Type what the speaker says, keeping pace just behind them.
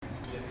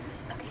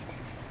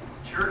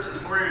Church,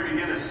 this morning we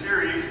begin a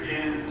series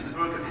in the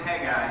book of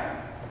Haggai.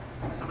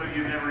 Some of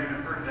you have never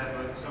even heard of that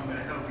book, so I'm going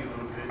to help you a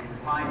little bit. To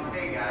find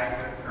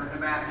Haggai, turn to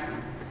Matthew,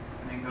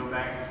 and then go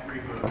back to 3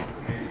 books.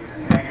 Okay, so you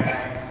got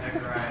Haggai,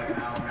 Zechariah,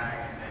 Malachi,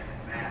 and then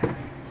Matthew.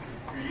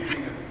 If you're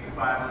using a few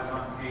Bibles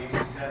on page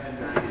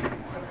 791.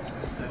 So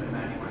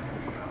 791,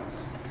 here we go.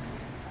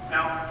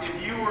 Now, if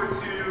you were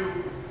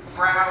to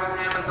browse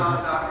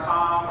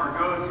Amazon.com or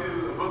go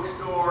to a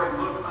bookstore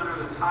and look under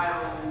the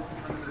title,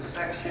 under the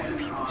section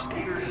on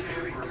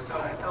leadership or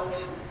self-help,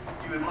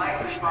 you would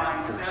likely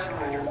find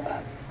several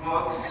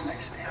books,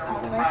 several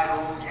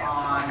titles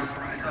on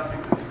the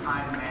subject of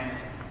time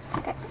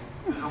management.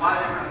 There's a lot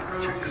of different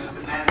approaches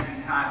to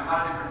managing time, a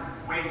lot of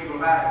different ways to go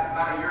about it.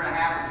 About a year and a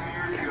half or 2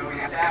 years ago, the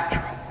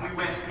staff, we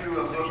went through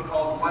a book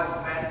called What's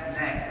Best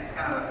Next. It's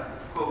kind of a,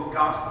 quote,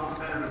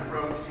 gospel-centered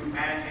approach to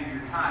managing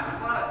your time.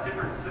 There's a lot of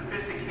different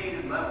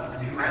sophisticated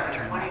levels, too, right?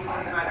 Like 20,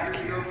 25 years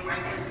ago,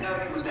 Franklin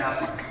Covey was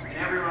out, and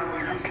everyone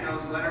was using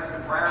those letters to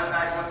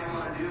prioritize what they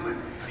want to do. And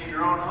in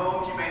your own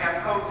homes, you may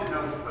have Post-it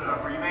notes put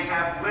up, or you may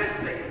have lists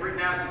that you've written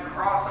out and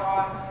cross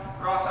off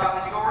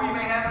as you go, or you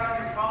may have it on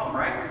your phone,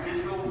 right? Your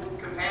digital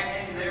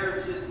companion there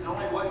is just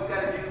knowing what you've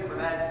got to do for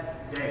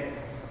that day.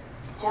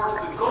 Of course,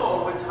 the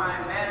goal with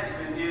time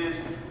management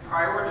is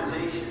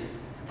prioritization.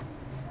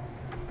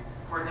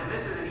 And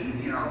this isn't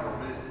easy in our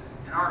world, is it?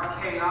 In our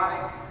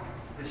chaotic,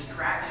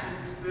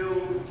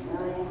 distraction-filled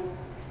world,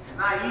 it's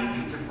not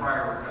easy to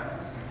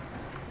prioritize.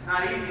 It's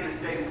not easy to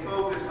stay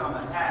focused on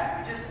the task.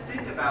 But just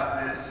think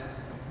about this.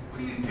 What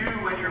do you do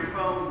when your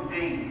phone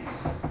dings?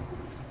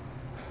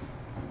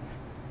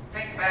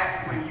 Think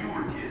back to when you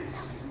were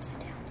kids.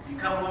 You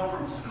come home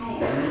from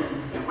school,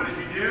 and what did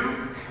you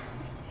do?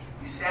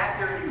 You sat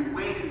there and you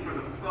waited for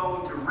the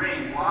phone to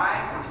ring.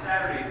 Why? Or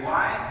Saturday.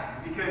 Why?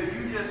 Because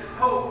you just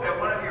hoped that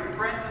one of your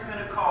friends was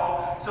going to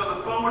call, so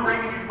the phone would ring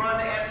and you'd run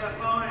to answer the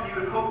phone, and you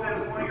would hope that it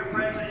was one of your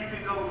friends so you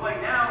could go play.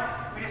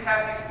 Now, we just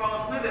have these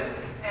phones with us,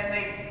 and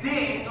they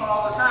ding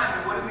all the time.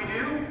 And what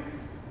do?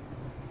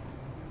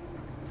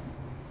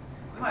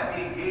 We might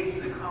be engaged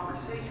in a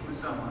conversation with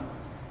someone.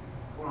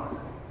 Hold on a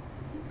second.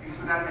 Because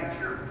we've got to make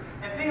sure.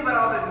 And think about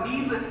all the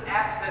needless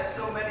apps that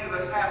so many of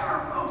us have on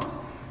our phones.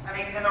 I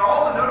mean, and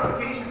all the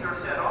notifications are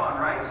set on,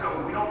 right? So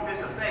we don't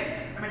miss a thing.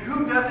 I mean,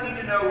 who doesn't need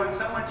to know when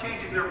someone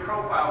changes their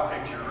profile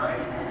picture, right?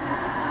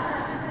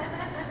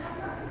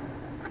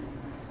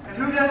 And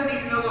who doesn't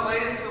need to know the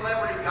latest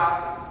celebrity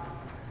gossip?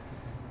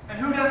 And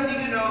who doesn't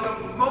need to know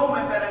the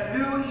moment that a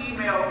new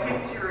email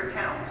hits your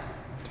account?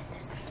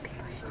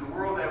 The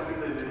world that we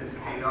live in is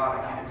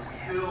chaotic and it's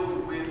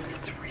filled with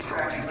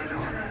distraction. But the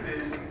truth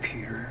is,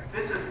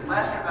 this is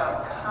less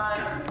about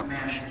time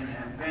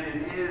management than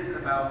it is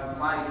about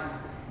life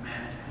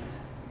management.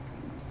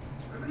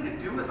 What are we going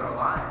to do with our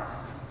lives?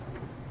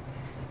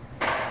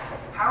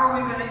 How are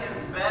we going to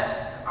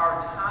invest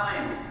our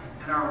time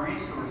and our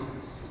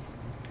resources?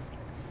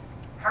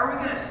 How are we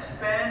going to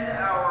spend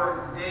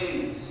our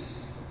days?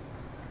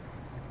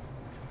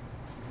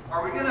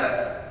 Are we going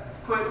to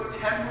put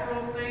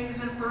temporal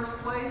things in first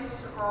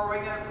place, or are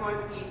we going to put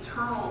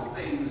eternal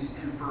things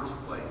in first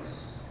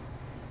place?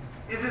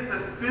 Is it the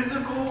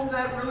physical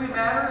that really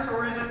matters,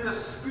 or is it the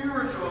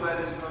spiritual that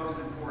is most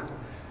important?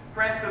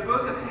 Friends, the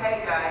book of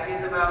Haggai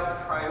is about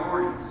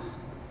priorities.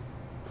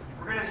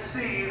 We're going to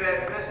see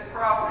that this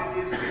prophet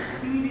is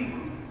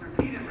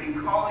repeatedly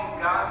calling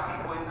God's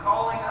people and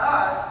calling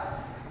us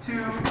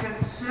to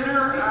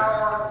consider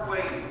our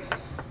ways.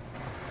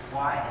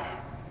 Why?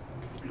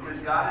 Because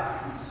God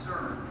is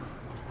concerned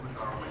with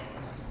our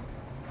ways.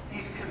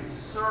 He's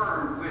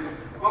concerned with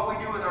what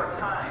we do with our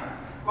time,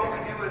 what we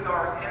do with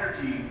our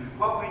energy,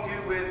 what we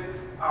do with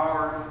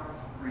our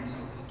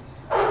resources.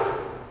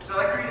 So I'd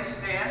like for you to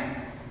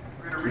stand.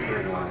 We're going to read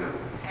in the book of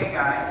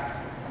Haggai,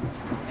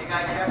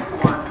 Haggai chapter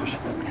 1.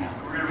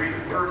 We're going to read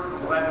the first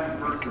 11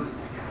 verses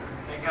together.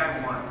 Haggai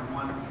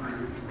 1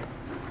 through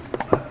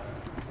 11.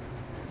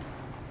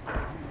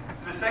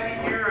 In the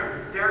second year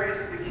of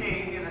Darius the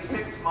king, in the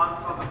 6th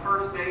month, on the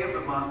first day of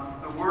the month,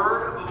 the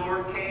word of the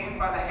Lord came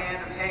by the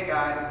hand of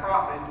Haggai the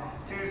prophet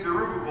to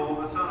Zerubbabel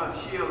the son of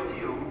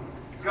Shealtiel,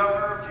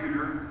 governor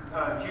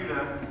of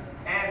Judah,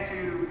 and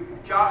to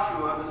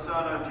Joshua the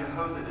son of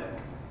Jehozadak,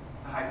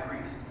 the high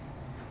priest.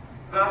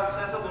 Thus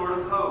says the Lord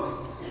of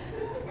hosts,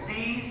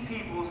 these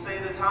people say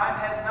the time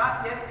has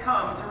not yet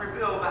come to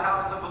rebuild the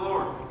house of the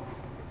Lord.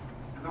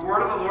 And the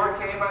word of the Lord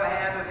came by the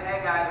hand of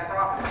Haggai the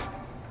prophet.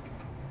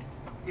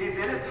 Is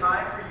it a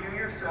time for you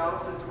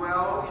yourselves to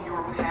dwell in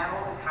your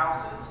paneled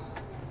houses,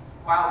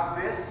 while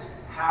this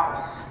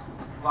house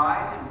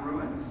lies in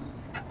ruins?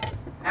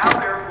 Now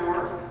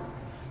therefore,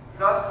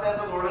 thus says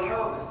the Lord of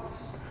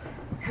hosts,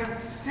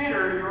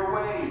 consider your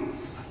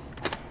ways.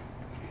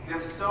 You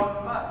have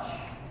sown much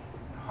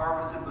and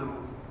harvested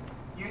little.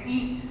 You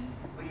eat,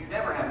 but you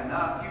never have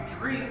enough. You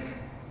drink,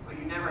 but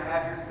you never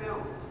have your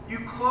fill. You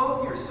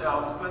clothe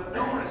yourselves, but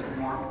no one is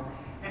warm.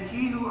 And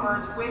he who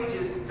earns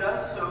wages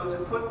does so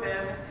to put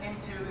them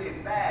into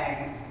a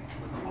bag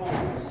with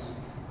holes.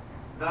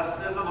 Thus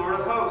says the Lord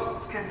of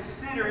hosts,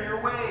 consider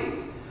your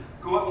ways.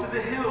 Go Go up to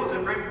the hills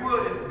and bring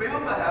wood and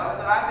build the house,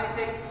 that I may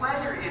take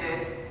pleasure in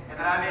it, and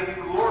that I may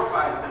be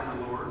glorified, says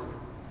the Lord.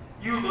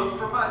 You looked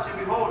for much, and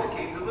behold, it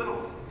came to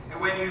little. And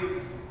when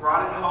you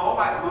brought it home,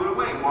 I blew it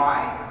away.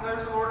 Why,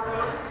 declares the Lord of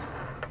hosts?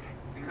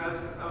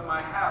 Because of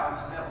my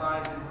house that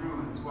lies in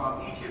ruins,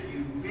 while each of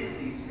you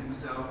busies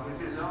himself with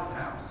his own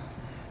house.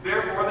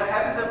 Therefore the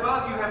heavens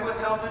above you have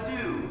withheld the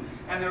dew,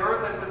 and the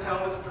earth has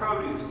withheld its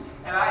produce.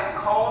 And I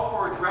have called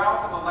for a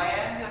drought on the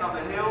land, and on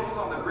the hills,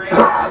 on the grain,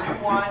 the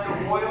new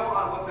wine, the oil,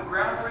 on what the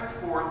ground brings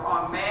forth,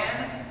 on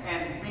man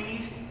and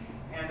beast,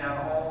 and on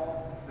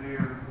all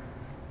their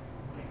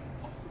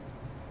things.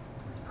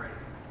 Let's pray.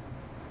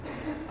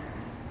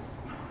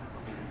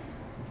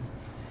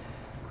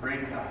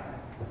 Great God,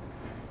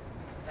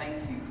 thank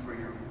you for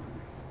your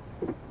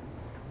word.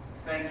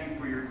 Thank you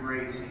for your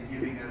grace in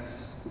giving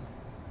us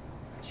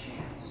a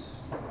chance.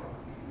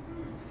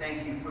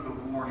 Thank you for the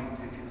warning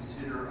to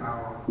consider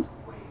our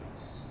ways.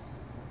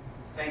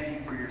 Thank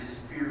you for your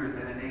Spirit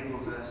that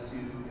enables us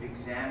to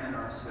examine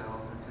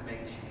ourselves and to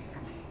make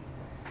change.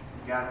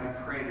 And God,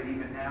 we pray that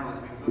even now as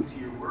we look to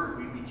your word,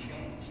 we'd be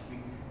changed.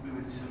 We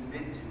would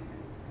submit to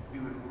it. We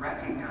would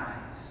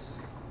recognize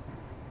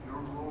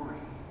your glory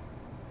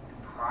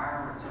and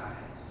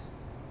prioritize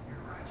your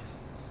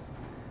righteousness.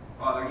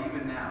 Father,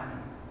 even now,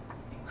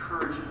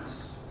 encourage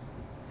us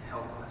and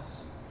help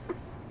us. In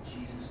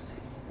Jesus'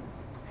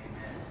 name,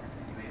 amen.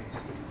 And you may be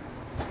seated.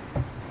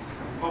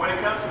 But when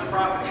it comes to the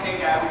prophet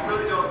Haggai, we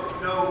really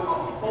don't know a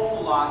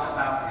whole lot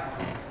about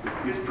him.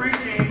 His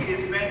preaching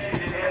is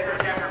mentioned in Ezra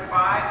chapter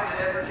 5 and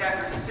in Ezra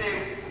chapter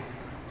 6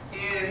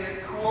 in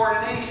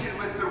coordination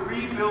with the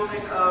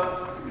rebuilding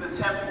of the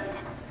temple.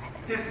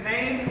 His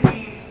name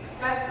means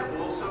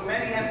festival, so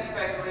many have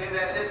speculated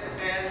that this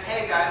man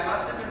Haggai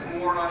must have been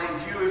born on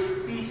a Jewish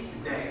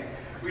feast day.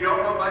 We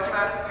don't know much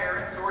about his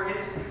parents or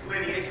his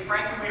lineage.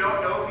 Frankly, we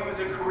don't know if he was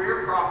a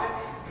career prophet.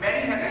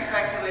 Many have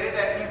speculated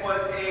that he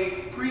was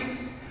a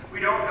priest. We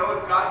don't know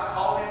if God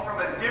called him from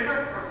a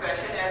different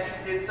profession, as he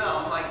did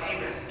some, like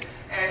Amos,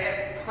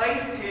 and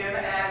placed him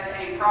as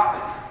a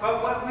prophet.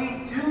 But what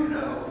we do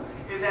know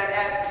is that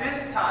at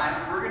this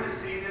time, we're going to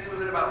see this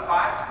was at about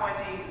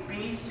 520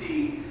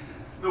 BC,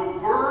 the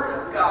word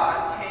of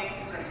God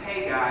came to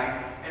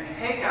Haggai, and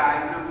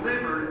Haggai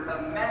delivered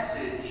a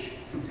message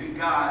to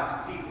God's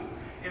people.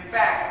 In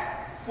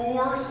fact,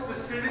 4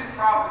 specific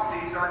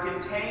prophecies are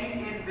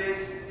contained in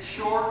this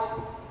short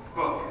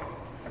book,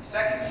 the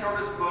second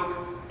shortest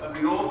book of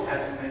the Old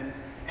Testament,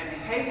 and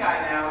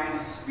Haggai now is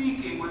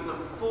speaking with the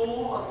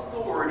full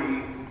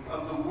authority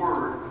of the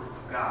Word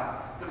of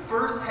God. The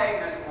first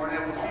heading this morning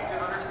that we'll seek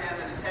to understand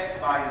this text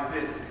by is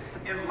this: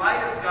 in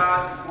light of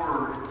God's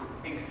Word,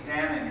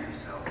 examine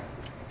yourself.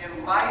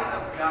 In light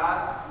of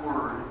God's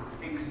Word,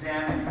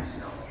 examine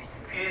yourself.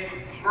 In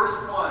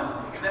verse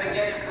 1, and then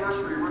again in verse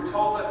 3, we're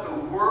told that the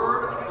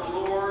word of the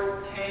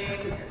Lord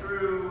came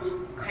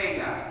through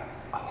Haggai.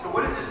 So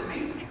what does this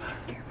mean?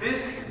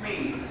 This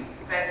means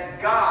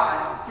that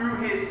God, through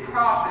his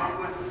prophet,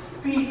 was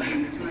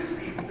speaking to his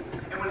people.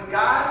 And when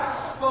God's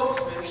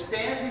spokesman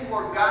stands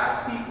before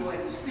God's people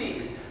and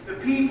speaks, the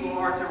people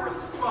are to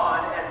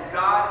respond as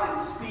God is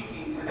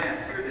speaking to them.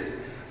 Hear this.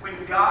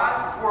 When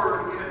God's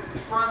word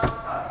confronts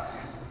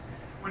us,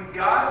 when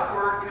God's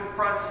word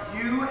confronts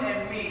you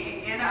and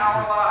me in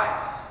our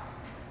lives,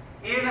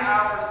 in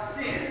our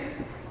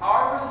sin,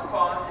 our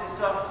response is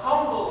to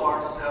humble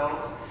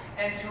ourselves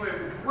and to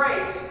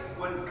embrace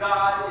what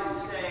God is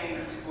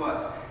saying to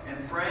us. And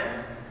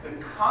friends, the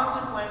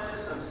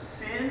consequences of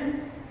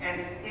sin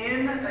and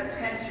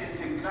inattention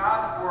to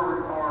God's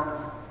word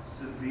are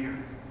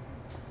severe.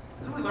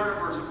 That's what we learn in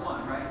verse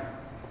 1, right?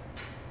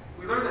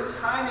 We learn the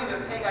timing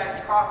of Haggai's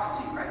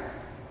prophecy,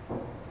 right?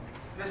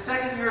 The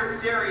second year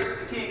of Darius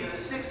the king, in the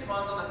 6th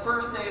month, on the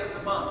first day of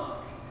the month.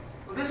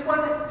 Well, this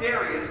wasn't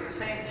Darius, the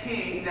same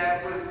king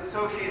that was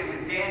associated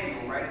with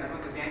Daniel, right, in the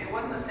book of Daniel. It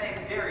wasn't the same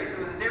Darius. It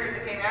was a Darius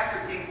that came after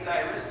King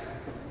Cyrus,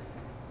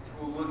 which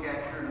we'll look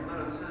at here in a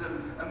little. This is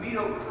a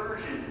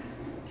Medo-Persian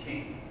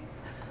king.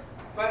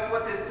 But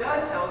what this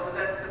does tell us is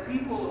that the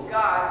people of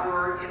God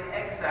were in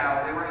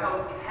exile. They were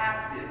held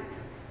captive.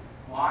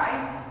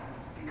 Why?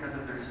 Because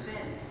of their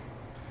sin.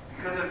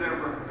 Because of their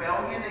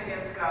rebellion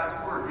against God's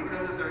word.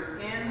 Because of their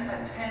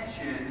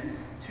inattention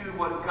to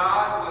what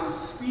God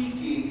was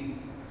speaking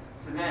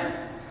to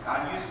them.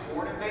 God used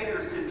foreign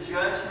invaders to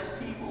judge his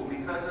people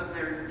because of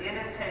their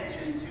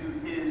inattention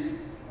to his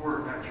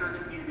word. Now, church,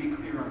 we need to be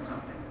clear on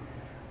something.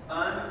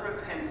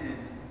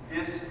 Unrepentant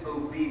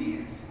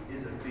disobedience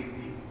is a big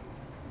deal.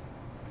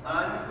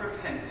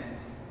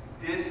 Unrepentant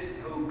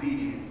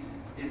disobedience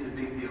is a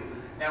big deal.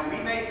 Now,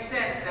 we may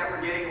sense that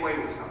we're getting away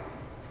with something.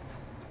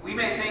 We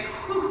may think,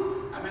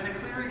 whew, I'm in the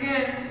clear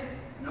again.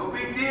 No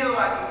big deal,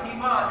 I can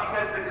keep on,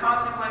 because the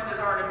consequences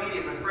aren't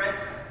immediate. But friends,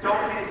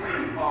 don't be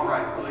deceived. Paul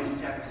writes,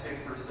 Galatians chapter 6,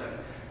 verse 7.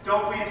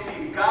 Don't be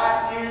deceived.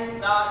 God is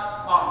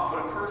not mocked.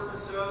 What a person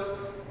sows,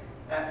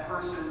 that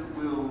person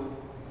will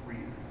reap.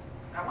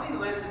 Now, I want you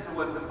to listen to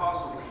what the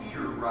Apostle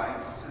Peter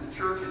writes to the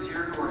churches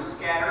here who are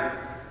scattered,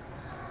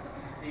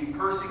 being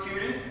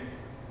persecuted.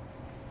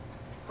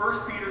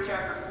 1 Peter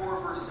chapter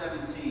 4, verse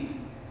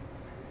 17.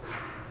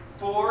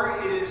 For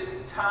it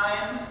is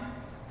time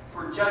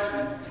for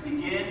judgment to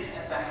begin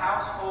at the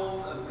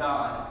household of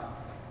God.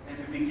 And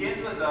if it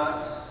begins with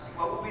us,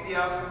 what will be the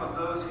outcome of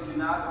those who do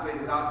not obey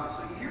the gospel?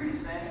 So you hear what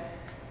he's saying?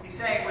 He's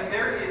saying when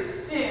there is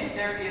sin,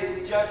 there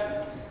is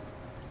judgment.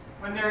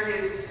 When there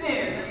is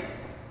sin,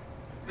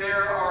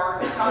 there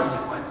are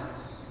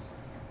consequences.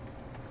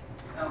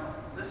 Now,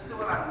 listen to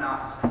what I'm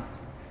not saying.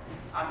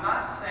 I'm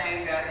not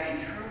saying that a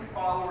true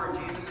follower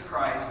of Jesus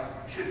Christ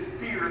should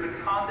fear the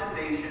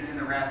condemnation and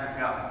the wrath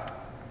of God.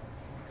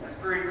 It's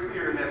very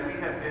clear that we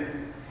have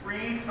been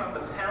freed from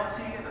the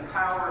penalty and the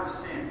power of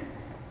sin.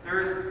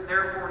 There is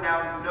therefore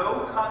now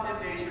no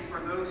condemnation for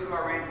those who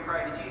are in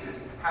Christ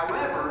Jesus.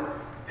 However,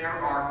 there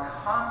are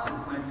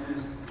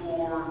consequences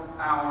for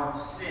our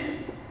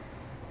sin.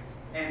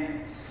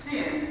 And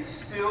sin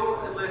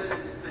still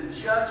elicits the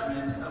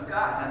judgment of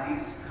God. Now,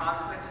 these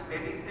consequences may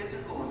be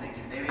physical in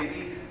nature. They may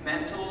be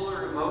mental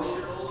or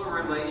emotional or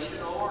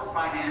relational or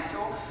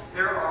financial.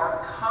 There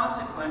are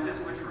consequences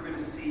which we're going to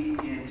see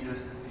in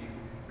just a few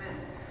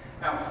minutes.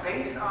 Now,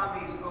 based on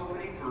these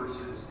opening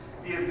verses,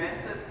 the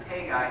events of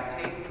Haggai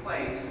take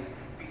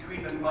place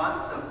between the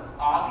months of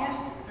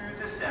August through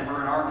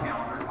December in our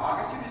calendar,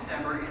 August through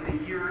December in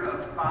the year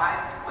of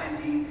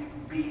 520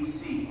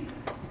 BC.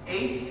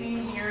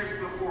 18 years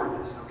before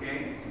this,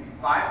 okay?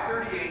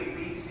 538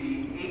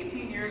 BC,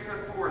 18 years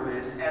before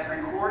this, as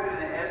recorded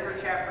in Ezra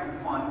chapter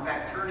 1, in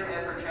fact, turn to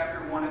Ezra chapter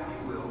 1 if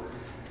you will,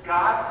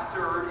 God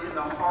stirred in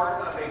the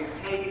heart of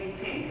a pagan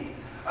king,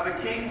 of a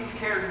king who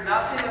cared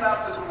nothing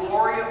about the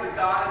glory of the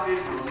God of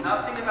Israel,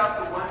 nothing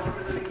about the one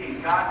true living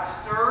king. God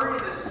stirred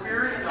in the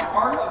spirit in the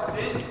heart of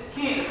this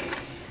king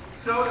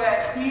so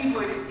that he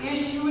would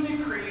issue a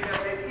decree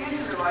that the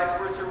Israelites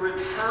were to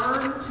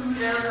return to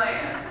their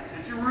land,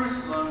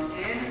 Jerusalem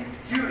in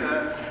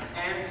Judah,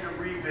 and to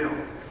rebuild.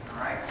 All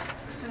right?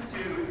 Listen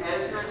to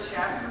Ezra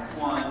chapter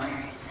 1,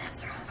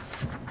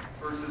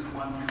 verses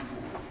 1 through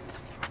 4.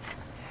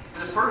 In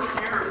the first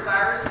year of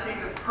Cyrus,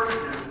 king of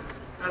Persia,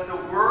 that the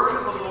word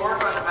of the Lord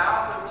by the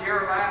mouth of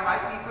Jeremiah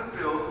might be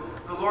fulfilled,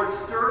 the Lord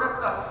stirred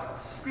up the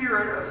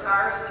spirit of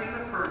Cyrus, king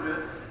of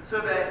Persia, so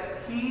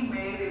that he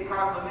made a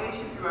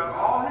proclamation throughout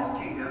all his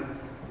kingdom,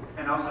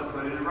 and also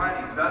put it in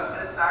writing. Thus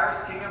says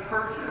Cyrus, king of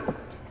Persia,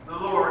 the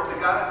Lord, the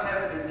God of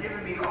heaven, has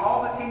given me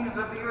all the kingdoms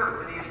of the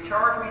earth, and he has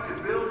charged me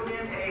to build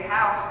him a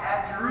house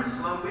at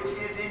Jerusalem, which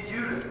is in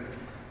Judah.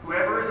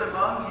 Whoever is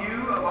among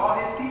you of all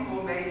his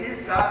people, may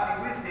his God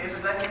be with him,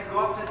 and let him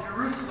go up to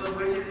Jerusalem,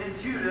 which is in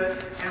Judah,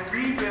 and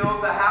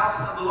rebuild the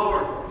house of the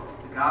Lord,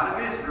 the God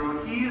of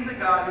Israel. He is the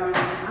God who is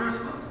in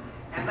Jerusalem.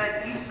 And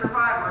let each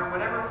survivor in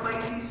whatever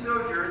place he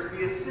sojourns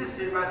be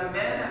assisted by the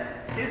men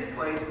of his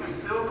place with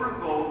silver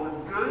and gold,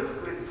 with goods,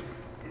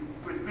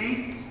 with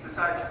beasts,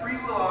 besides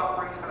freewill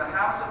offerings for the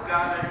house of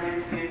God that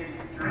is in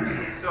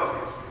Jerusalem.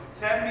 So,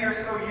 70 or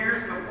so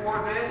years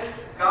before this,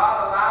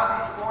 God allowed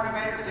these foreign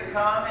invaders to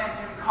come and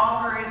to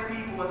conquer his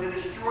people and to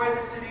destroy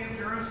the city of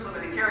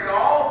Jerusalem and to carry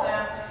all of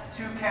them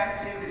to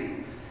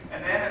captivity.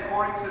 And then,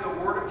 according to the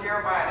word of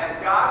Jeremiah,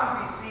 that God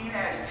would be seen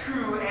as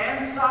true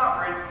and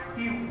sovereign,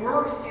 he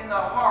works in the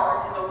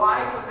heart, in the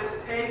life of this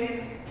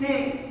pagan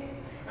king.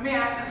 Let me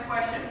ask this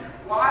question.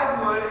 Why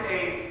would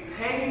a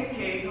pagan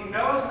king who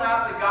knows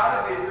not the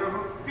God of Israel,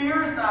 who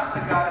fears not the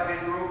God of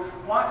Israel,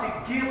 want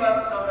to give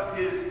up some of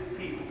his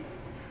people?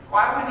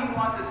 Why would he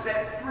want to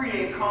set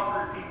free a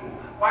conquered people?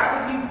 Why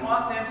would he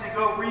want them to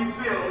go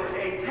rebuild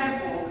a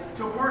temple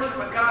to worship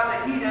a God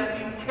that he doesn't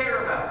even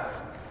care about?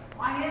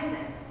 Why is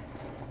that?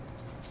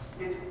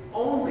 It's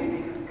only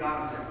because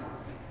God is at work.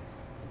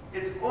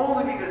 It's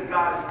only because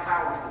God is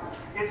powerful.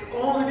 It's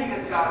only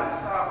because God is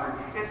sovereign.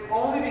 It's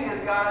only because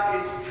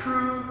God is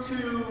true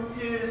to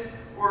his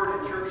word.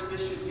 And church,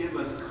 this should give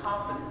us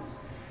confidence.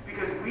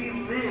 Because we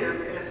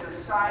live in a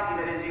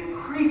society that is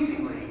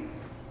increasingly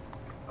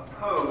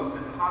opposed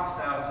and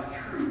hostile to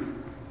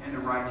truth and to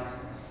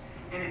righteousness.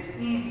 And it's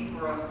easy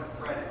for us to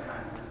fret at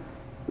times, isn't it?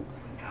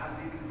 But God's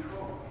in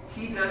control.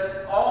 He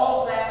does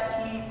all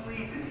that he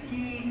pleases.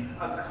 He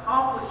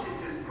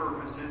accomplishes his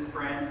purposes,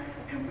 friends,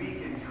 and we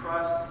can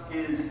trust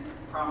his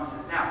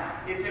promises. Now,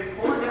 it's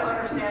important to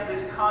understand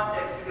this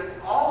context because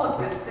all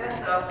of this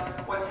sets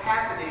up what's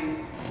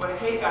happening, what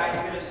Haggai is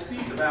going to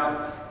speak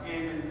about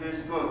in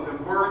this book,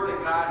 the word that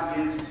God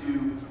gives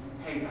to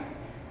Haggai.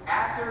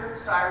 After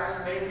Cyrus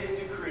made his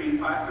decree,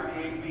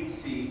 538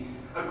 BC,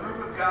 a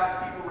group of God's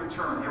people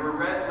returned. They were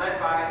led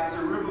by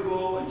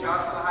Zerubbabel and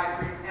Joshua the high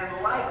priest,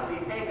 and likely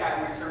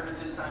Haggai returned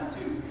at this time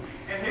too.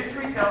 And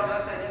history tells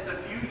us that just a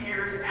few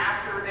years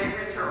after they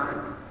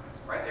returned,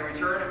 right? They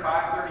return in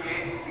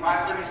 538,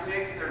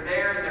 536. They're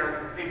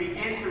there. They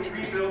begin to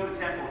rebuild the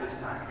temple this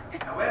time.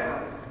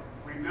 However,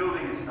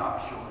 rebuilding is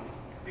stopped short.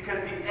 Because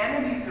the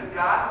enemies of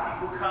God's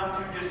people come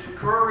to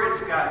discourage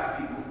God's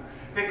people.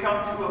 They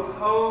come to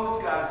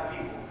oppose God's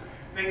people.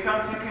 They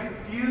come to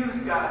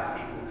confuse God's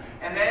people.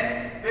 And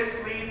then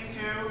this leads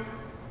to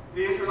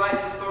the Israelites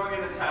just throwing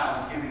in the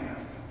towel and giving up.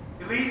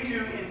 It leads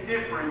to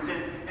indifference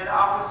and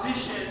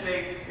opposition.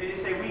 They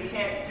just say, we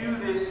can't do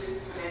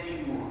this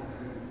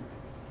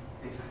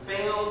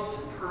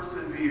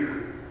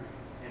persevere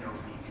in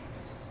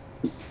obedience.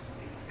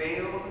 They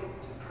failed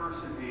to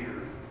persevere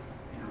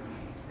in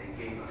obedience.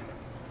 They gave up.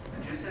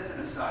 And just as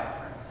an aside,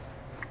 friends,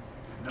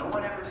 no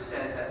one ever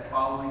said that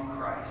following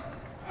Christ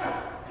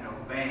and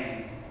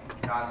obeying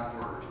God's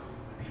word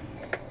would be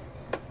easy.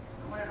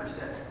 No one ever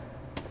said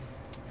it.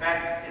 In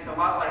fact, it's a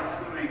lot like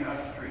swimming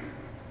upstream.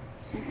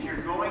 Because you're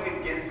going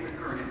against the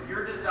current. If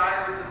your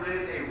desire is to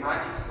live a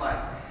righteous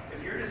life,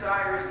 if your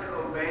desire is to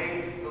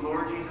obey the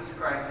Lord Jesus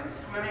Christ,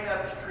 it's swimming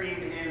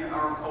upstream in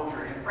our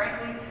culture. And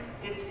frankly,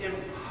 it's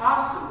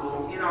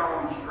impossible in our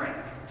own strength.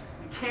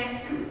 We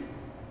can't do it.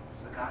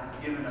 But God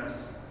has given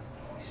us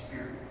the Holy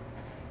Spirit.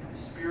 And the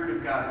Spirit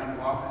of God, as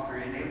we walk the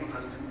Spirit, enables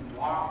us to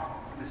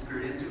walk the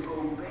Spirit and to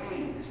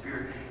obey the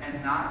Spirit and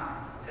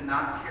to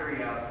not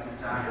carry out the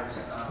desires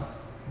of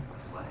the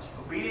flesh.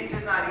 Obedience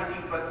is not easy,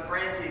 but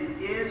friends,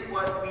 it is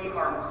what we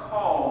are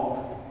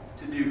called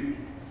to do.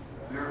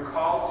 We are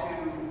called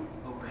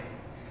to obey.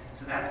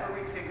 So that's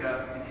where we pick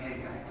up in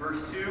Haggai.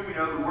 Verse 2, we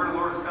know the word of the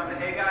Lord has come to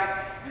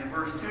Haggai. And in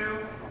verse 2,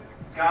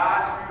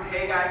 God, through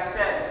Haggai,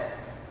 says,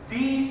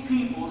 "These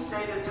people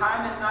say the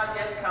time has not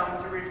yet come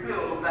to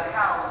rebuild the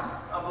house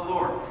of the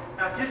Lord."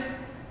 Now just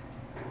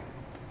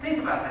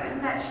think about that.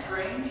 Isn't that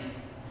strange?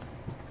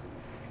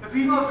 The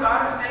people of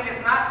God are saying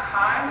it's not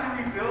time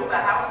to rebuild the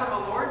house of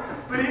the Lord,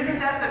 but isn't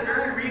that the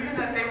very reason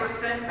that they were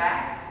sent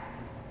back?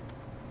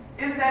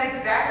 Isn't that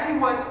exactly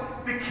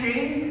what the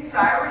king,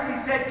 Cyrus, he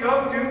said,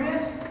 "Go do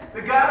this"?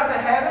 The God of the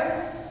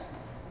heavens.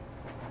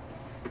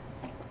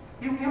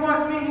 He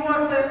wants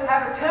to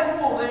have a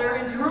temple there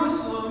in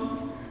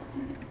Jerusalem,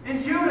 in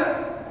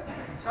Judah.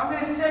 So I'm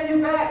going to send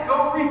you back.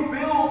 Go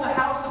rebuild the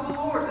house of the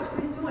Lord. That's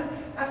what he's doing.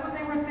 That's what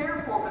they were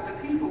there for, but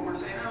the people were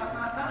saying, "No, it's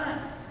not time.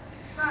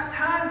 It's not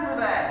time for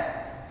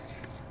that."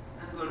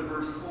 And go to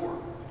verse 4.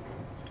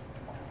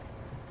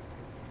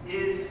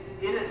 "Is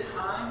it a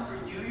time for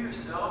you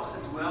yourselves to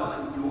dwell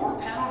in your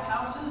paneled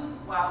houses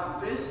while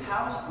this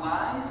house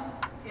lies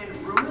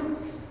in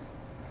ruins?"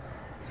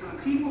 So the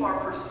people are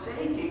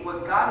forsaking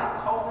what God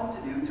had called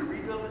them to do, to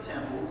rebuild the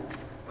temple,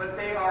 but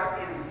they are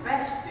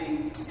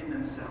investing in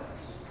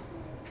themselves.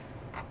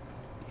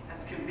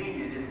 That's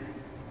convenient, isn't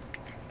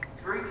it?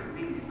 It's very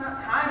convenient. It's not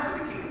time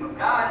for the kingdom of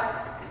God.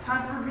 It's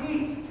time for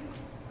me.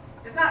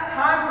 It's not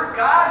time for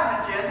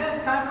God's agenda.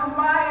 It's time for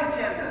my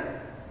agenda.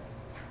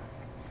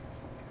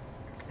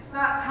 It's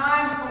not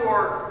time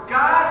for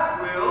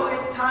God's will.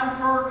 It's time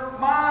for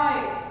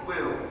my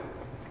will.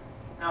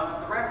 Now,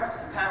 the reference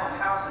to paneled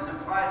houses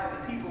implies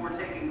that the people were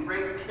taking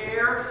great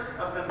care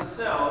of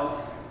themselves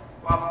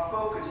while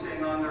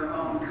focusing on their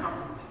own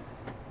comfort,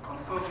 while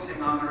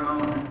focusing on their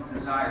own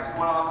desires.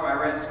 One author I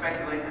read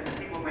speculates that the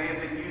people may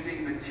have been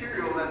using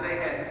material that they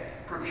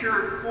had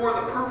procured for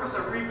the purpose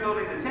of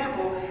rebuilding the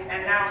temple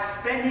and now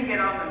spending it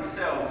on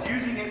themselves,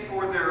 using it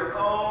for their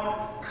own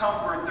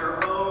comfort,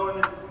 their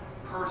own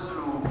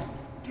personal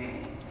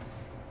gain.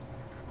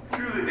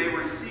 Truly, they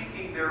were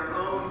seeking their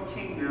own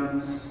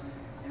kingdoms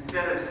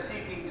instead of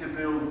seeking to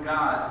build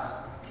God's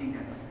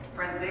kingdom.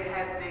 Friends, they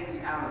had things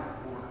out of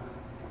order.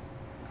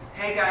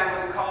 Haggai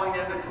was calling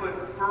them to put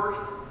first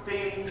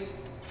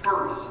things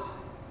first.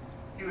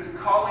 He was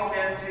calling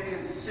them to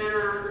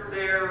consider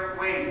their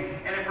ways.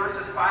 And in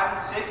verses 5 and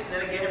 6,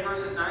 and then again in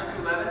verses 9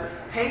 through 11,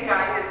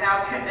 Haggai is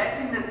now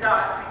connecting the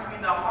dots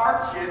between the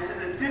hardships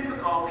and the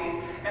difficulties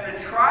and the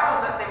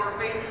trials that they were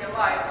facing in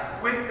life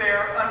with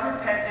their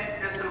unrepentant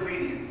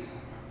disobedience.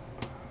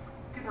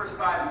 Look at verse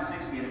 5 and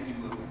 6 again, if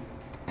you will.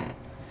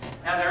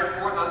 "Now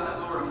therefore, thus says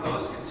the Lord of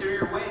hosts, consider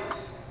your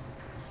ways.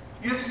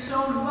 You have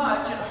sown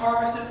much and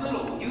harvested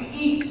little. You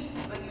eat,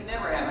 but you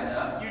never have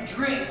enough. You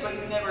drink, but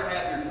you never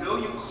have your fill.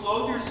 You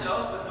clothe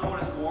yourselves, but no one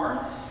is warm.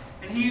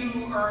 And he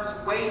who earns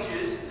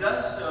wages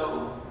does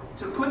so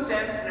to put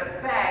them in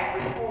a bag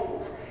with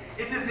holes."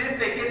 It's as if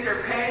they get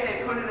their pay,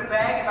 they put it in a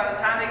bag, and by the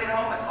time they get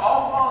home, it's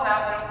all fallen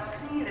out, and they don't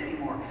see it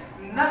anymore.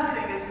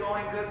 Nothing is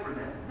going good for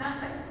them.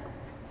 Nothing.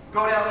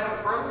 Go down a little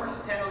bit further,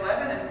 verses 10 and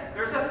 11, and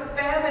there's a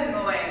famine in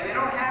the land. They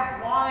don't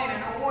have wine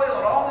and oil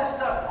and all this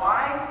stuff.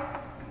 Why?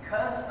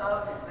 Because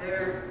of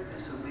their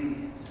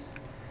disobedience.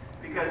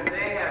 Because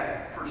they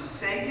have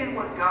forsaken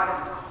what God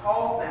has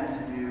called them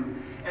to do,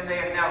 and they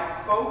have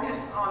now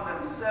focused on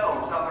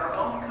themselves, on their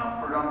own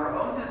comfort, on their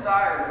own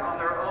desires, on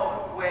their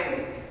own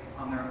way,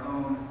 on their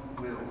own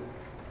will.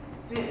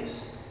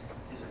 This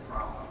is a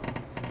problem.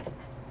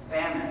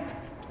 Famine,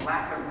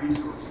 lack of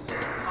resources,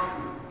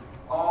 hunger,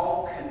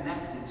 all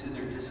connected to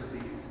their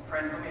disobedience.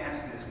 Friends, let me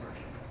ask you this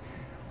question.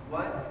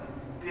 What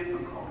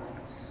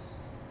difficulties,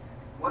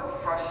 what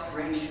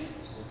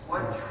frustrations,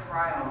 what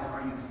trials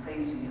are you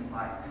facing in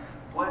life?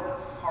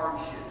 What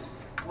hardships,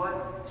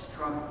 what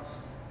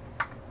struggles?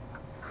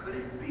 Could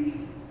it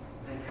be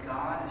that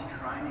God is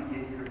trying to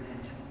get your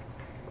attention?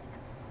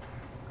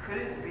 Could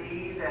it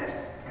be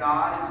that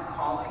God is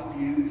calling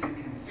you to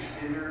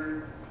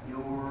consider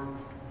your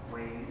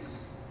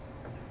ways?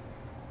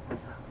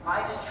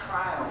 Life's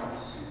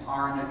trials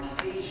are an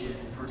occasion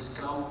for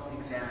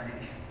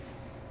self-examination.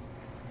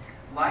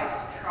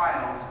 Life's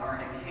trials are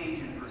an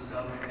occasion for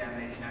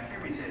self-examination. Now, hear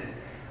me say this.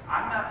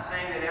 I'm not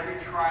saying that every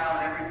trial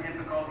and every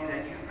difficulty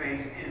that you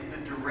face is the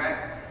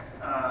direct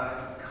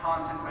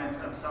consequence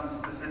of some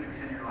specifics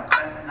in your life.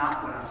 That's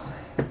not what I'm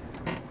saying.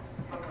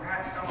 But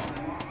perhaps some of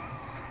them are.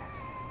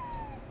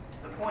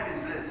 The point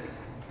is this.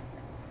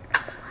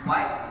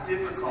 Life's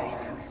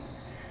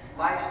difficulties,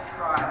 life's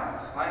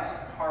trials, life's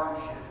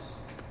hardships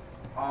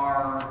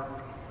are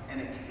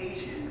an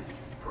occasion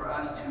for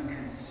us to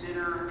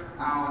consider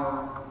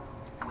our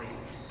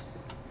ways.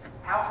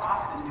 How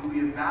often do we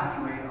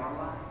evaluate our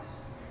lives?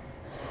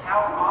 How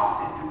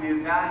often do we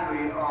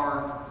evaluate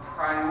our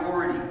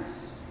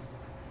priorities,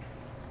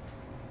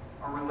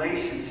 our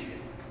relationship,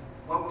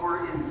 what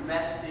we're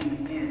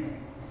investing in?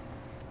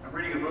 I'm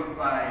reading a book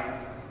by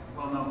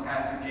well-known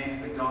pastor James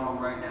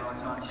McDonald right now.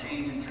 It's on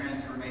change and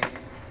transformation.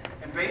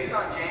 And based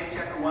on James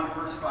chapter 1,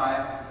 verse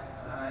 5,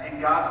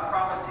 and God's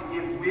promise to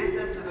give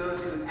wisdom to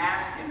those who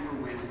ask Him for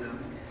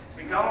wisdom,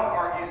 McDonald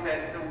argues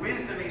that the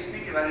wisdom he's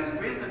speaking about is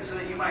wisdom so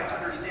that you might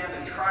understand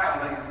the trial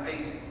that you're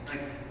facing.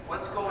 Like,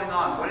 what's going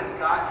on? What is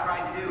God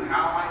trying to do?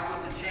 How am I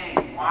supposed to change?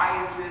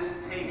 Why is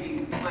this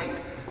taking place?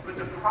 But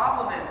the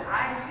problem as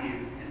I see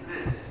it is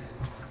this.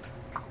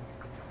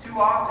 Too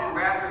often,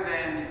 rather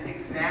than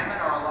examine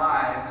our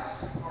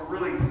lives or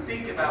really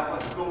think about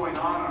what's going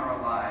on in our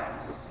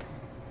lives,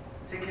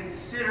 to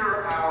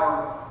consider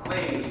our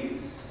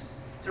ways,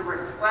 to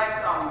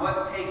reflect on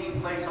what's taking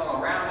place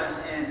all around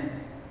us and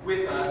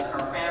with us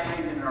and our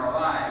families and in our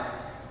lives,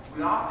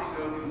 we often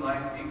go through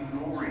life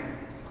ignoring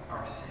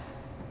our sin.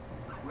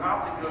 We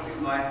often go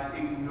through life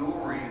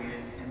ignoring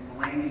it and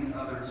blaming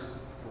others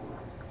for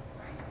it.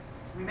 Right?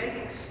 We make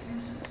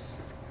excuses.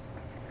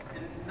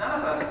 And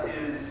none of us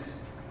is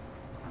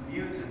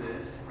immune to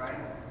this, right?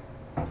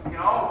 We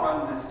can all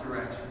run this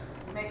direction.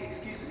 We make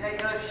excuses. Hey,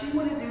 if she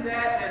wouldn't do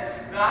that,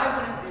 then I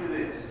wouldn't do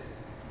this.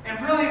 And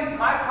really,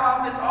 my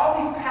problem is all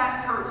these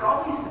past hurts,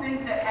 all these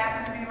things that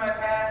happened to me in my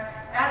past,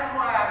 that's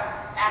why I'm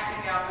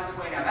acting out this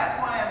way now. That's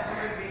why I'm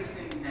doing these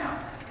things now.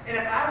 And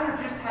if I would have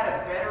just had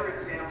a better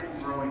example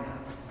growing up,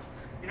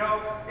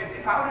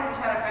 if I would have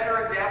just had a better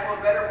example,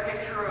 a better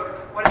picture of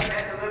what it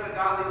meant to live a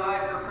godly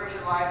life or a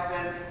Christian life,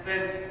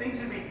 then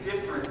things would be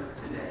different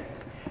today.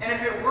 And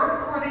if it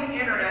weren't for the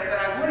internet, then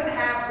I wouldn't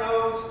have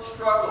those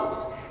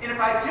struggles. And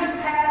if I just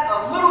had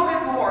a little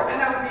bit more,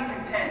 then I would be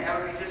content. I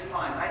would be just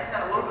fine. If I just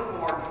had a little bit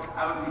more,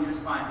 I would be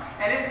just fine.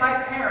 And if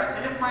my parents,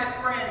 and if my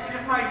friends, and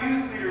if my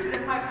youth leaders, and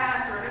if my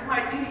pastor, and if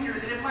my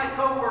teachers, and if my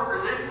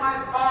co-workers, and if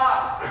my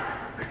boss,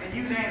 and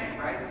you name it,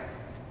 right?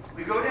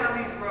 We go down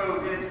these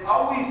roads, and it's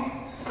always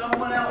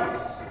someone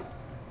else.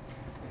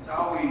 It's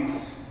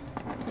always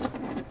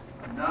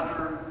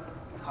another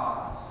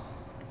cause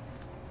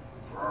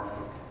for our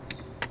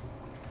brokenness.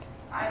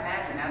 I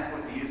imagine that's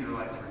what the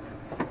Israelites were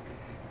doing.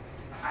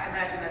 I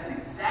imagine that's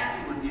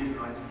exactly what the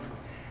Israelites were doing.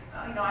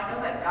 I know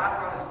that God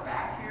brought us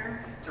back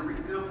here to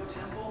rebuild the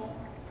temple.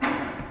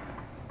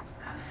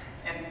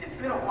 And it's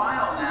been a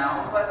while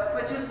now,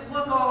 but just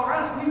look all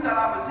around us. We've got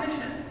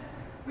opposition.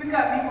 We've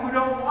got people who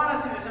don't want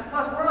us to do this. And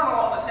plus, we're not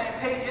all on the same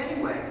page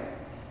anyway.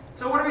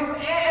 So what are we...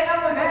 And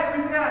not only that,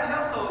 we've got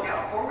ourselves to look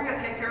out for. We've got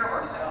to take care of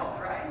ourselves,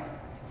 right?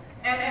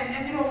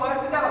 And you know what?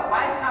 We've got a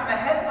lifetime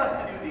ahead of us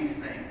to do these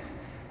things.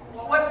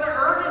 Well, what's the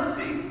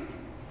urgency?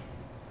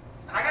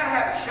 And I got to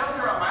have a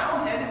shelter on my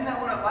own head. Isn't that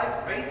one of life's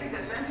basic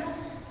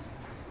essentials?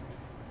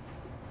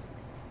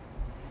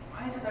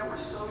 Why is it that we're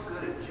so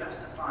good at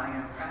justifying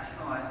and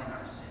rationalizing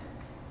our sin?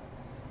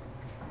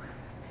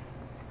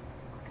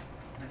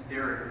 As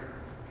Derek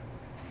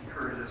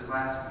encouraged us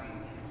last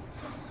week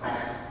from Psalm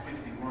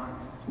 51,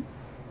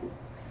 we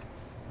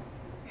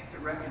have to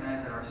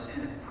recognize that our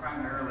sin is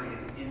primarily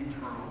an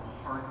internal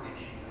heart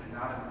issue and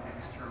not an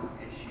external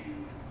issue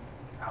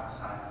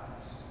outside of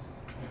us.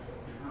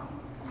 No,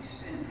 we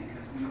sin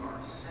because we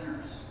are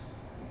sinners.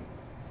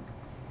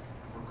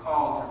 We're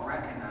called to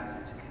recognize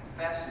it, to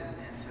confess it,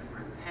 and to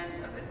repent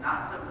of it,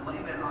 not to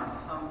blame it on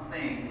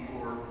something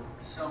or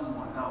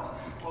someone else.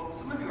 Well,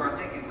 some of you are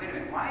thinking, wait a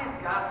minute, why is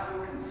God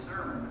so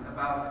concerned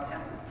about the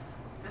temple?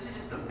 This is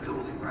just a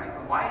building, right?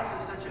 But why is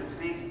this such a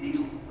big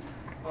deal?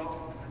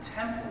 Well, the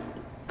temple,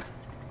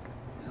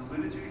 as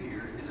alluded to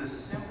here, is a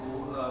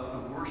symbol of the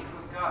worship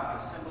of God.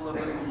 It's a symbol of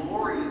the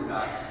glory of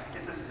God.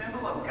 It's a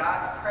symbol of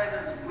God's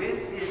presence with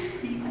His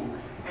people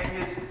and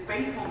His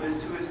faithfulness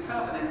to His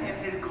covenant and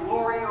His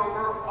glory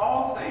over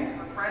all things.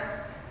 But friends,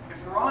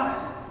 if we're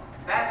honest,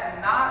 that's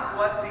not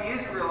what the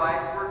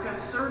Israelites were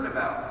concerned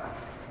about.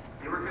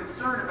 They were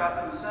concerned about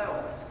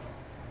themselves.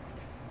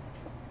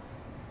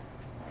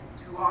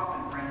 Too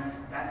often, friends,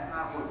 that's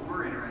not what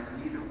we're interested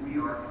in either. We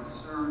are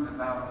concerned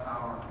about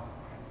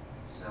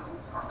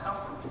ourselves, our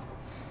comfort,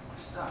 our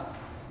stuff.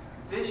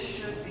 This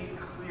should be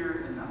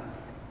clear enough.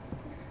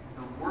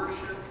 The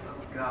worship of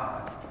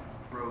God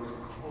grows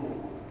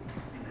cold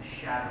in the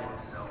shadow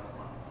of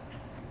self-love.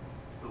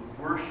 The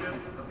worship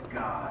of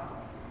God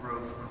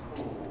grows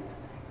cold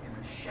in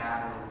the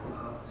shadow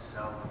of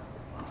self-love.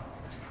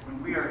 When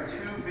we are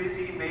too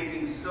busy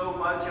making so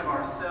much of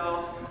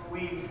ourselves,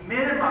 we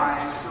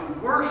minimize the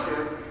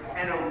worship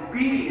and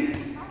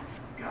obedience of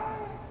God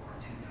or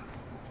to God.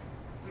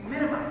 We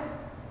minimize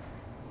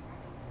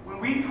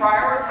we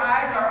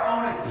prioritize our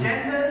own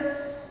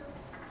agendas,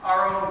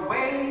 our own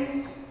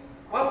ways,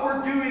 what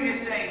we're doing is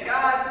saying,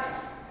 God,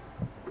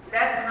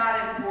 that's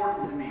not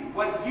important to me.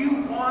 What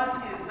you want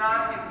is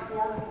not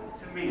important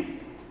to me.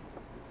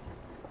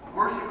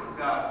 Worship of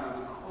God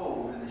grows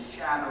cold in the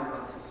shadow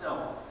of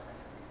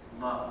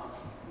self-love.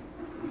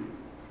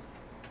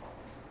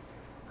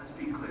 Let's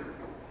be clear.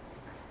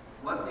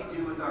 What we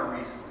do with our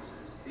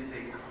resources is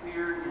a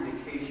clear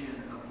indication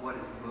of what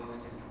is most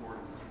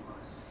important to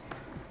us.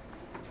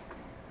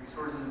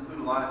 Resources include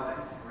a lot of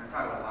things. We're going to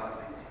talk about a lot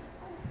of things here.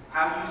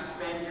 How you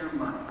spend your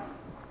money,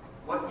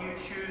 what you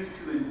choose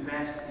to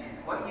invest in,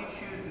 what you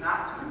choose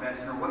not to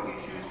invest in, or what you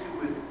choose to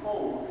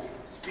withhold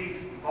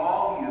speaks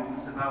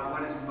volumes about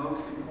what is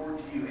most important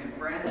to you. And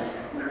friends,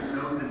 there's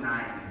no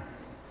denying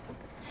it.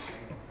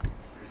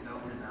 There's no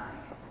denying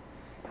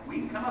it. And we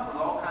can come up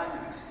with all kinds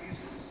of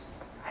excuses.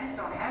 I just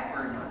don't have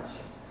very much.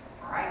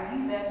 Or I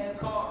need that new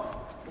car.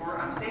 Or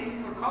I'm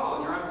saving for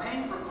college. Or I'm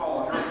paying for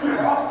college. Or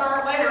I'll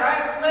start later. I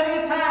have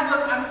plenty of time.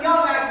 Look, I'm young.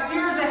 I have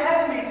years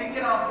ahead of me to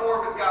get on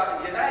board with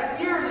God's agenda. I have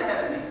years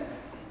ahead of me.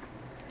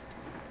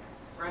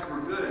 Friends,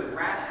 we're good at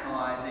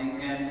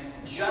rationalizing and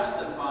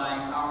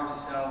justifying our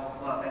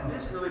self-love. And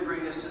this really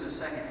brings us to the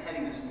second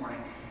heading this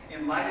morning.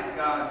 In light of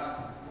God's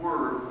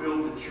Word,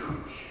 build the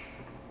church.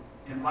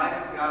 In light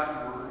of God's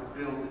Word,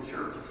 build the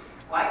church.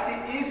 Like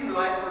the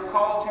Israelites were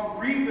called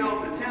to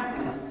rebuild the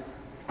temple,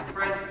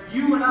 friends,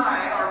 you and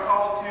I are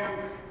called to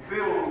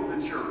build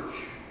the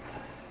church.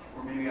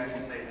 Or maybe I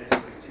should say it this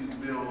way, to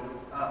build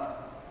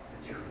up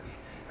the church.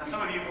 Now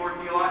some of you more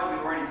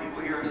theologically oriented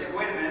people here are saying,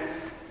 wait a minute,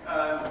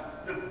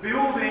 the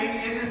building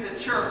isn't the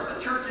church.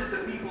 The church is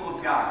the people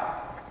of God.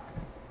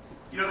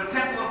 You know, the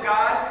temple of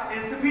God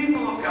is the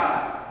people of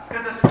God.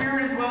 Because the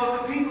Spirit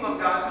indwells the people of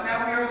God. So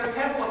now we are the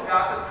temple of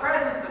God, the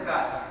presence of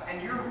God.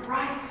 And you're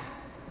right.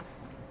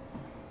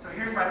 So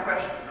here's my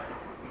question.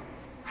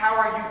 How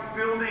are you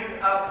building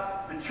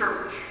up the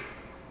church?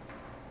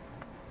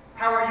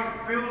 How are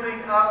you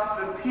building up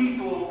the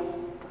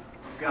people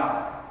of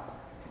God?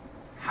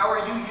 How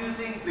are you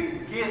using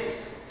the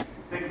gifts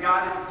that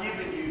God has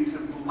given you to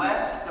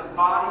bless the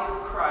body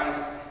of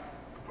Christ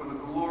for the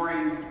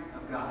glory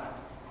of God?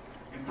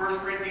 In 1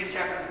 Corinthians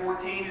chapter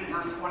 14 and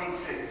verse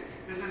 26,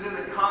 this is in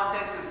the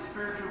context of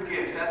spiritual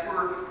gifts. That's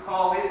where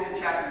Paul is in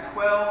chapter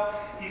 12.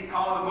 He's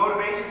calling the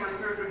motivation for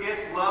spiritual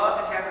gifts love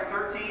in chapter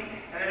 13.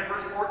 And then in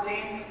verse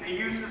 14, the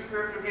use of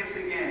spiritual gifts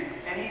again.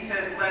 And he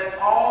says, let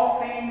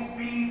all things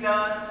be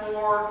done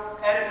for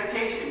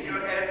edification. Do you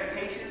know what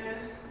edification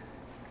is?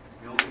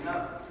 Building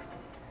up.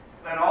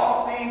 Let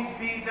all things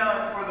be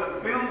done for the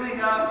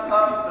building up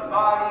of the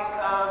body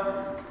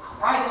of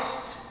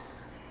Christ,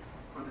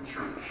 for the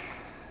church.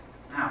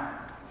 Now,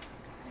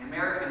 the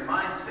American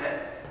mindset,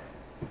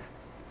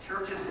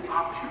 church is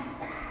optional.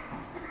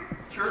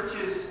 Church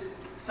is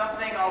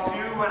something I'll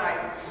do when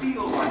I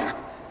feel like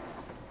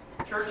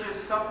it. Church is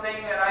something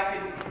that I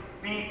can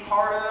be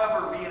part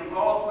of or be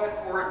involved with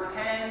or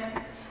attend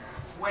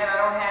when I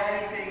don't have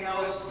anything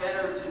else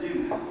better to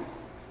do.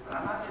 But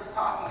I'm not just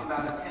talking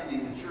about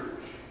attending the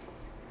church.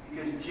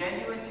 Because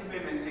genuine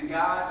commitment to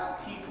God's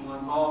people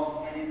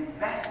involves an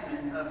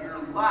investment of your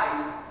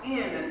life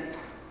in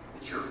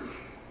the church.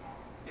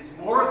 It's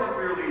more than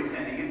merely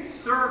attending. It's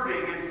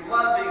serving, it's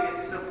loving,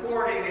 it's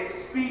supporting, it's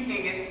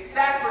speaking, it's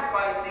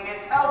sacrificing,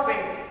 it's helping,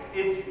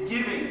 it's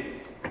giving.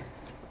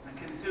 And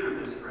consider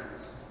this,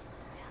 friends.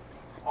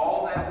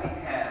 All that we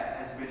have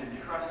has been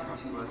entrusted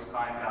to us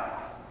by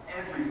God.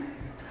 Everything.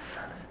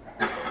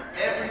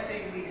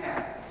 Everything we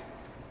have.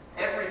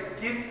 Every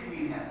gift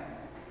we have.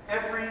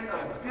 Every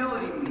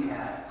ability we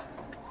have.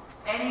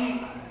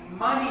 Any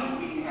money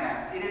we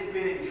have. It has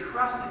been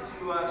entrusted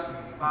to us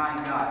by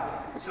God.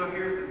 So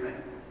here's the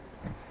thing.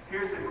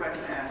 Here's the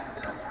question to ask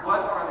ourselves. What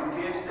are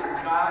the gifts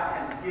that God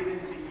has given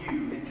to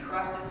you,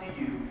 entrusted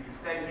to you,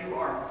 that you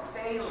are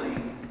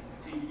failing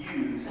to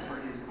use for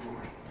His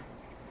glory?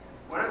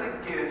 What are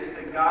the gifts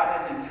that God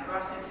has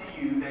entrusted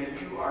to you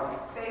that you are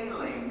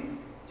failing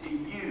to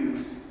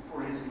use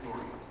for His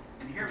glory?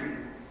 And hear me.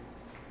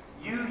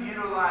 You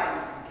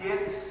utilize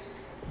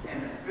gifts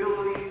and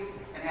abilities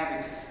and have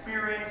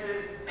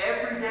experiences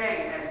every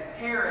day as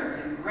parents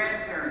and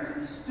grandparents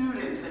and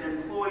students and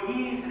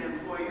employees and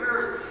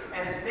employers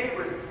and as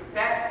neighbors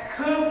that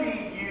could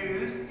be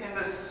used in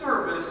the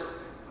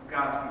service of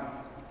God's people.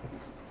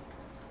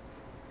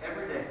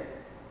 Every day.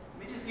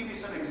 Let me just give you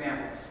some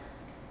examples.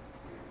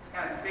 Just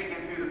kind of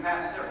thinking through the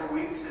past several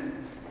weeks,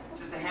 and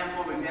just a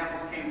handful of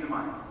examples came to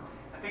mind.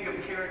 I think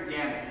of Karen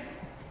Gamage,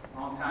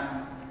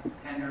 long-time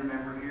tender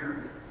member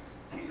here.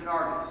 She's an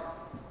artist.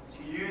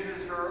 She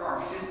uses her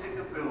artistic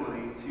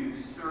ability to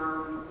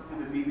serve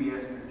through the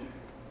VBS ministry.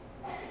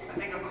 I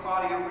think of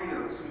Claudia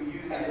Rios, who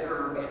uses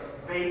her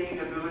baking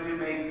ability to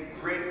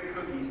make great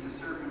cookies to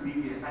serve in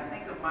VBS. I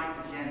think of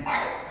Mike Jennings.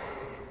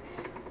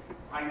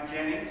 Mike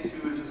Jennings,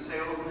 who is a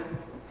salesman,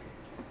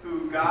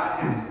 who God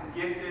has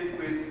gifted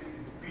with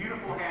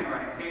beautiful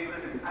handwriting. Okay,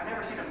 listen, I've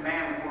never seen a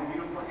man with more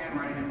beautiful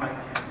handwriting than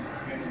Mike Jennings.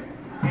 Okay?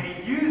 And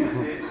he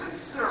uses it to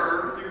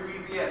serve through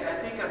VBS. I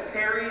think of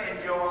Perry and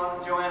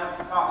Joanna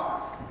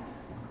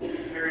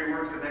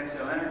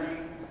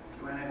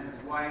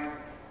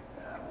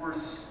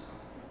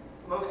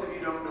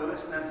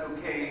and that's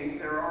okay,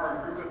 there are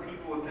a group of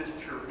people at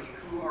this church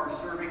who are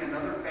serving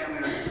another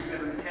family who've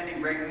been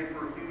attending regularly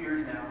for a few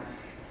years now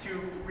to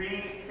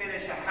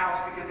refinish a house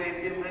because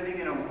they've been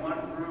living in a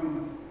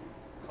one-room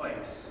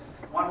place.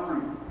 One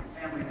room,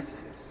 family of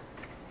 6.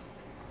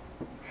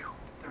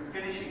 They're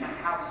finishing a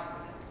house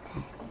for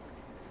them.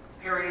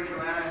 Harry and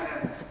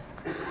Joanna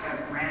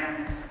have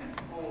ran and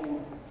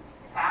pulled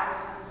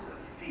thousands of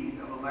feet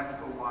of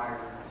electrical wire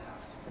in this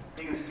house.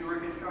 Think of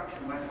Stewart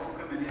Construction, Wes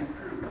Holcomb and his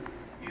crew,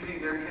 using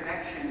their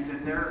connections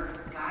and their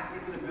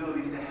God-given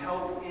abilities to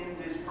help in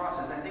this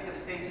process. I think of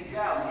Stacy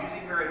Giles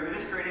using her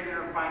administrative and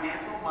her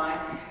financial mind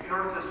in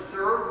order to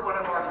serve one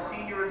of our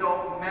senior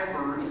adult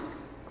members,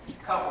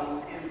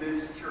 couples in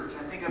this church.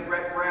 I think of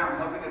Brett Brown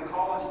helping a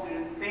college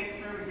student think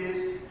through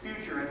his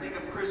future. I think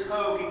of Chris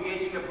Hogue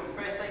engaging a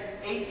professing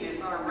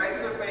atheist on a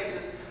regular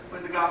basis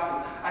with the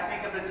gospel. I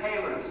think of the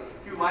Taylors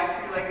through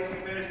Lifetree Legacy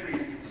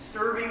Ministries,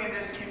 serving in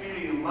this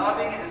community,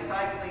 loving and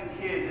discipling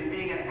kids, and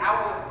being an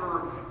outlet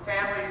for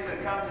families to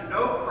come to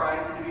know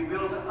Christ and to be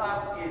built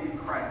up in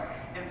Christ.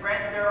 And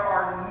friends, there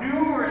are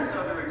numerous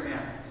other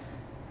examples.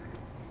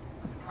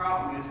 The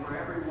problem is, for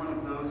every one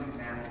of those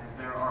examples,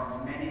 there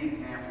are many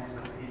examples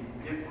of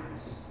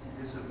indifference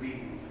and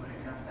disobedience when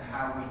it comes to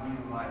how we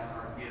utilize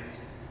our gifts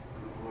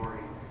for the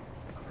glory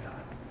of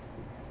God.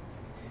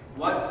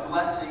 What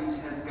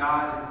blessings has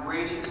God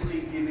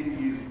graciously given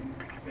you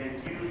that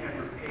you have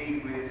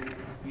repaid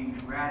with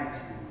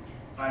ingratitude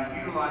by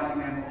utilizing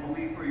them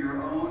only for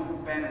your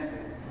own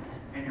benefit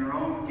and your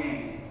own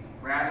gain,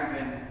 rather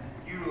than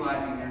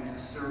utilizing them to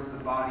serve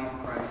the body of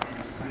Christ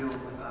and to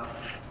build up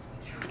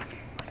the church?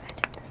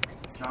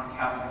 John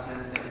Calvin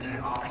says that we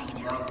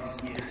often love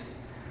the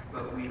gifts,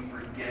 but we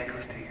forget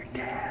the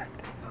gift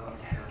of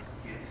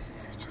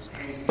those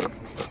gifts.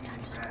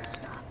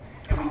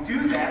 And we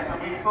do that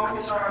when we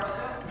focus on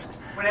ourselves.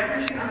 When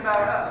everything is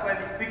about us. When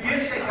the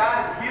gifts that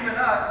God has given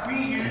us, we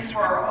use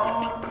for our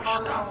own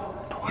personal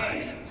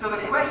gain. So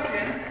the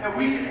question that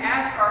we can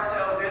ask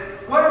ourselves is,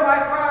 what are my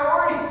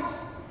priorities?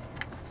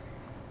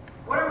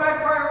 What are my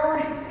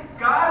priorities?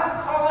 God is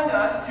calling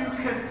us to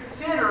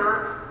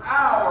consider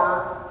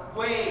our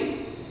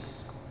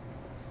ways.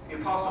 The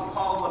Apostle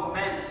Paul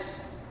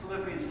laments,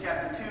 Philippians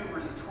chapter 2,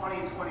 verses 20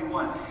 and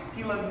 21.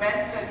 He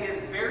laments that he has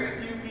very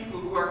few people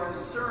who are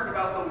concerned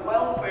about the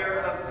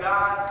welfare of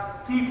God's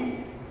people,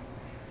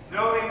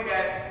 noting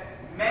that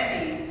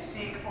many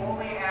seek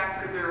only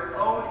after their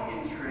own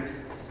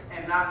interests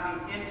and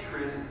not the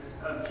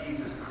interests of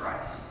Jesus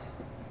Christ.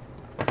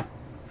 Did you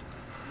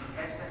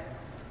catch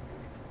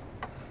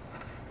that?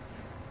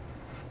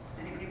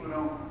 Many people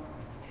don't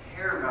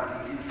care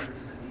about the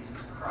interests of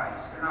Jesus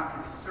Christ. They're not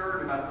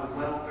concerned about the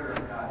welfare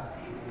of God's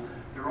people.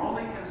 They're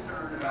only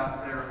concerned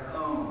about their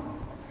own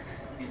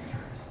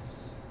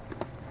interests.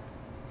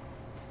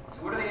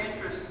 So what are the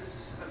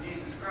interests of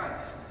Jesus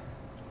Christ?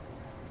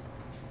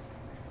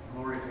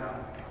 Glory of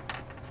God,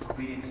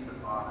 obedience to the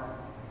Father,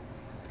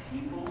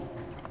 people,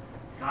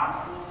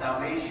 gospel,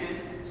 salvation,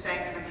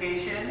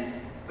 sanctification,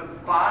 the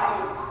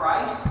body of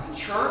Christ, the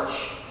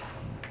church.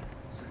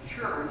 So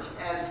church,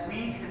 as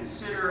we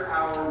consider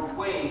our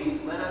ways,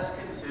 let us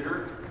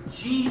consider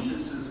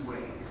Jesus'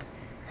 ways.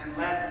 And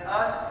let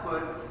us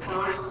put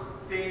first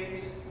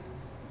things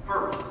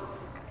first.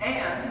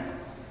 And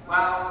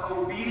while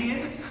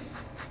obedience,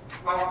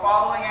 while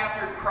following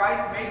after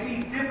Christ may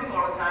be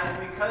difficult at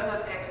times because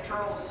of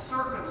external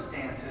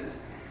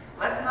circumstances,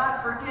 let's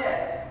not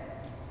forget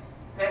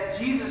that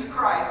Jesus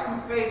Christ,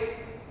 who faced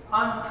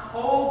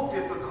untold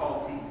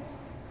difficulty,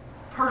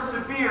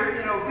 persevered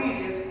in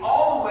obedience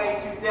all the way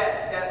to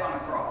death on a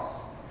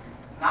cross.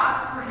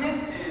 Not for his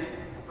sin,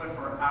 but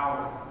for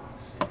our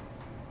sin.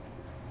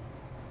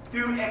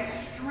 Through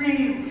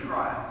extreme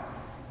trial,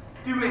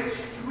 through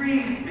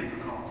extreme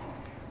difficulty,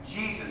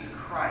 Jesus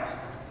Christ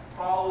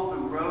followed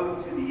the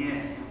road to the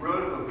end, the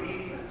road of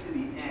obedience to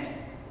the end.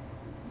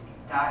 He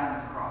died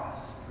on the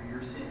cross for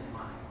your sin and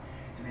mine.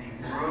 And then he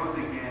rose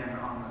again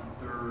on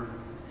the third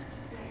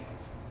day.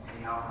 And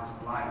he offers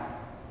life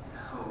and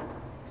hope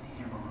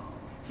in him alone.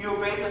 He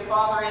obeyed the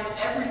Father in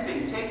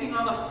everything, taking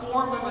on the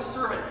form of a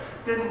servant,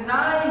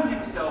 denying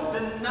himself,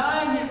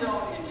 denying his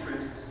own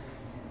interests,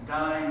 and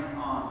dying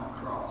on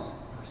the cross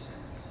for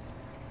sinners.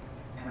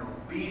 And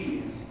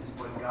obedience is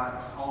what God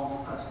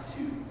calls us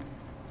to.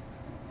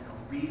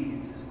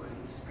 Obedience is what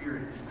His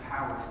Spirit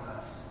empowers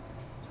us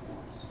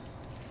towards.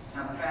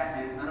 Now the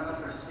fact is, none of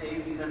us are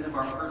saved because of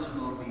our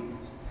personal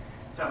obedience.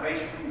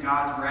 Salvation from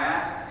God's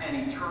wrath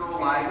and eternal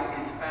life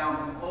is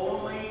found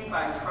only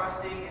by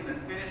trusting in the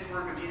finished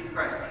work of Jesus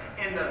Christ,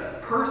 in the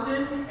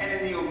person and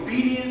in the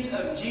obedience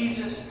of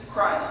Jesus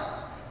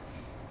Christ.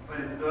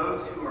 But as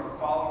those who are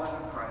followers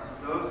of Christ,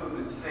 those who have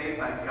been saved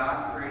by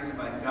God's grace and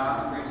by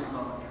God's grace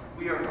alone,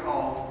 we are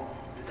called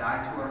to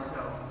die to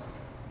ourselves,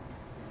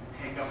 to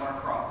take up our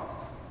crosses,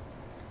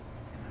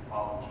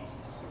 follow Jesus.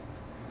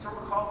 That's what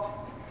we're called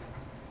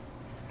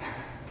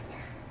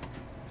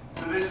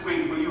to. So this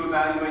week, will you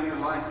evaluate your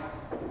life?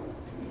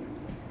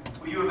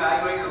 Will you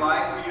evaluate your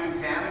life? Will you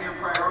examine your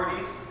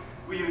priorities?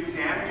 Will you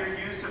examine your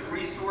use of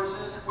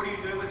resources? What are you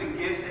doing with the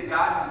gifts that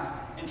God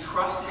has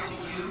entrusted to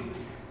you?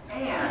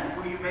 And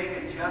will you make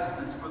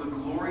adjustments for the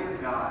glory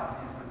of God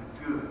and for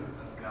the good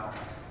of God's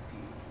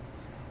people?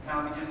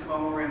 Now, in just a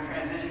moment, we're going to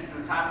transition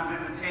to a time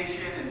of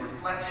invitation and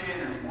reflection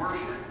and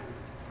worship.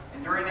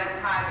 And during that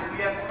time, if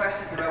you have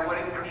questions about what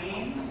it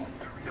means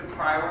to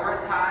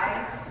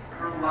prioritize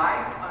your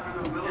life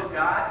under the will of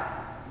God,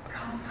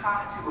 come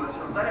talk to us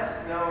or let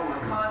us know or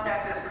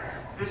contact us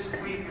this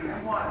week because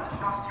we want to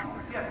talk to you.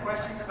 If you have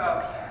questions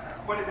about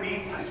what it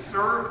means to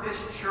serve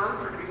this church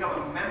or to become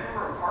a member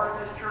or a part of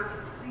this church,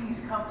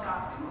 please come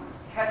talk to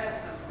us. Catch us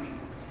this week.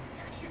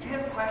 If you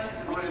have questions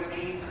about what it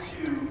means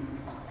to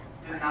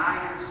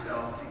deny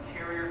yourself, to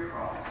carry your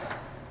cross,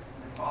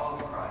 and to follow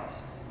Christ,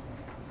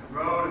 the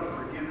road of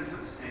forgiveness of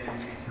sins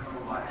and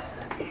eternal life,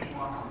 that we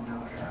want to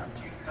know that.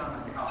 Would you come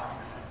and talk to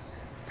us?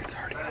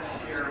 Let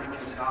us share what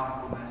the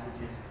gospel message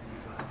is with you.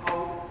 The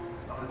hope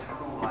of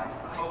eternal life,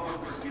 the hope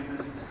of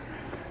forgiveness of sin,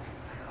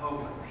 the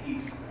hope of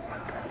peace with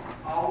God.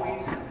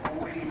 Always and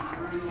only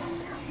through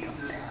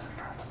Jesus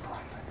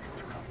Christ.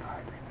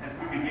 As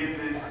we begin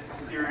this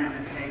series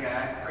in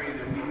Haggai, I pray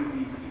that we would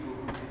be people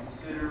who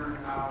consider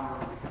our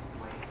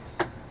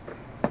ways.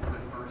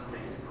 Put first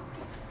things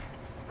first.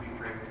 We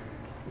pray for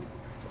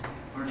you.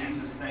 Lord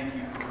Jesus, thank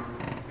you for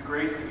the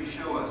grace that you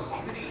show us,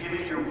 even in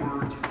giving your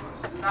word to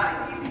us. It's not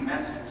an easy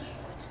message.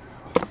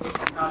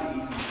 It's not an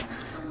easy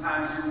message.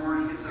 Sometimes your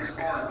word hits us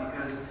hard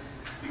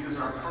because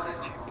our hearts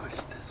are hard.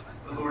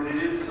 But Lord, it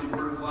is the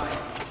word of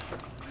life.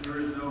 And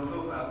there is no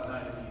hope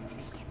outside of you.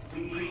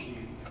 We need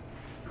you.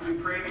 So we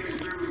pray that your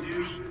Spirit would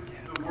do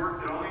the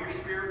work that only your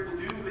Spirit will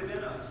do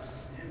within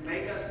us and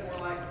make us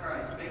more like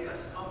Christ. Make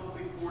us humble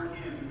before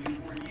him and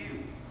before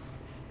you.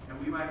 And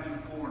we might be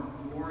formed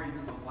more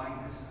into the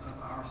likeness of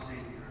our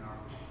Savior and our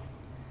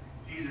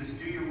Lord. Jesus,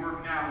 do your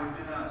work now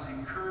within us.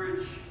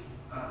 Encourage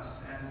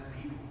us as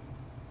a people.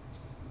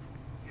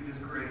 Give us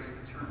grace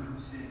to turn from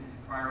sin,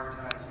 to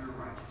prioritize your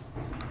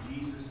righteousness.